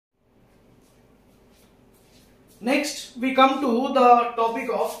Next, we come to the topic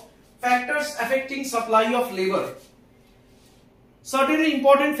of factors affecting supply of labor. Certainly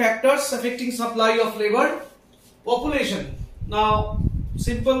important factors affecting supply of labor. Population. Now,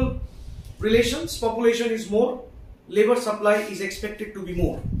 simple relations. Population is more, labor supply is expected to be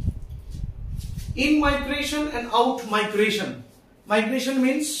more. In migration and out migration. Migration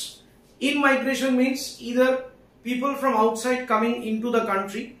means either people from outside coming into the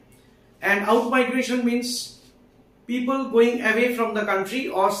country, and out migration means people going away from the country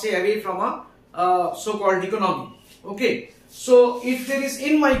or say away from a so-called economy. Okay, so if there is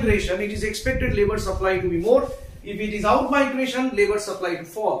in migration, it is expected labor supply to be more. If it is out migration, labor supply to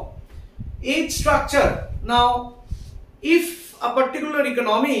fall. Age structure. Now, if a particular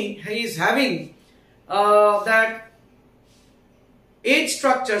economy is having that age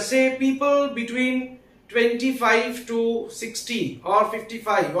structure, say people between 25 to 60 or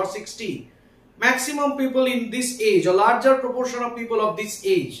 55 or 60, maximum people in this age, a larger proportion of people of this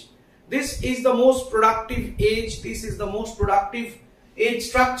age, this is the most productive age, this is the most productive age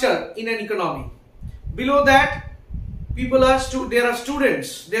structure in an economy. Below that, people are there are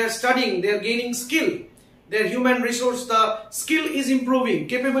students, they are studying, they are gaining skill, their human resource, the skill is improving,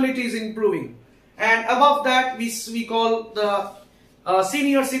 capability is improving. And above that, we call the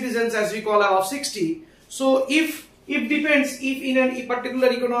senior citizens, as we call above 60. So if depends, if in a particular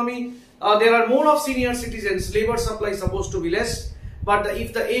economy there are more of senior citizens, labor supply is supposed to be less. But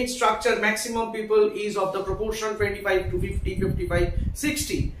if the age structure, maximum people is of the proportion 25 to 50, 55,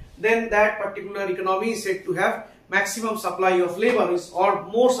 60, then that particular economy is said to have maximum supply of labor or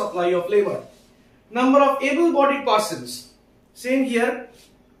more supply of labor. Number of able-bodied persons. Same here.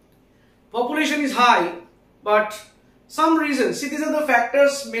 Population is high, but some reasons, see, these are the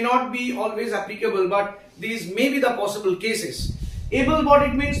factors may not be always applicable, but these may be the possible cases.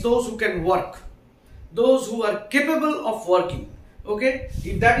 Able-bodied means those who can work, those who are capable of working. Okay,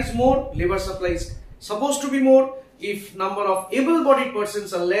 if that is more, labor supply is supposed to be more. If number of able-bodied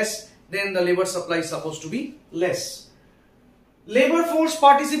persons are less, then the labor supply is supposed to be less. Labor force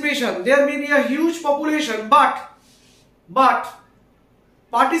participation. There may be a huge population, but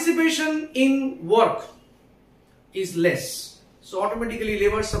participation in work is less. So automatically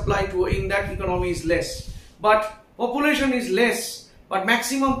labor supply in that economy is less. But population is less, but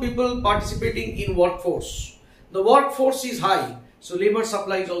maximum people participating in workforce. The workforce is high. So labor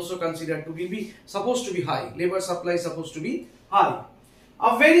supply is also considered to be supposed to be high. Labor supply is supposed to be high.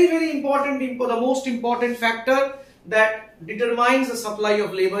 A very important, the most important factor that determines the supply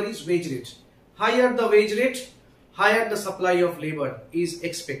of labor is wage rate. Higher the wage rate, higher the supply of labor is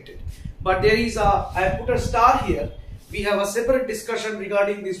expected. But there is I put a star here. We have a separate discussion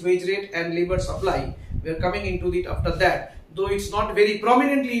regarding this wage rate and labor supply. We are coming into it after that. Though it's not very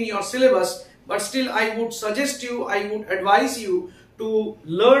prominently in your syllabus, but still I would suggest you, I would advise you to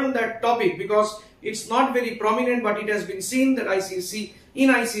learn that topic, because it's not very prominent, but it has been seen that in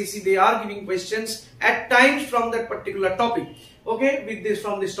ICSE they are giving questions at times from that particular topic. Okay,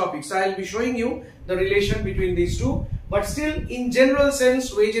 from this topic. So I'll be showing you the relation between these two. But still, in general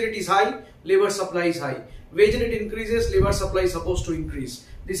sense, wage rate is high, labor supply is high. Wage rate increases, labor supply is supposed to increase.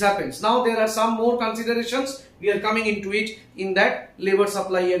 This happens. Now there are some more considerations. We are coming into it in that labor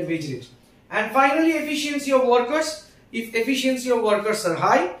supply and wage rate. And finally, efficiency of workers. If efficiency of workers are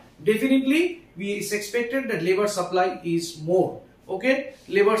high, definitely it's expected that labor supply is more. Okay,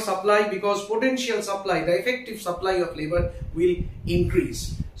 labor supply, because potential supply, the effective supply of labor will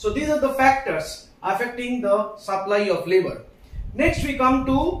increase. So these are the factors affecting the supply of labor. Next we come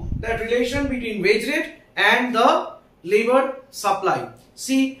to that relation between wage rate and the labor supply.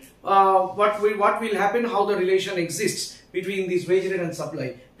 See what will happen, how the relation exists between this wage rate and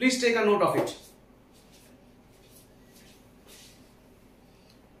supply. Please take a note of it.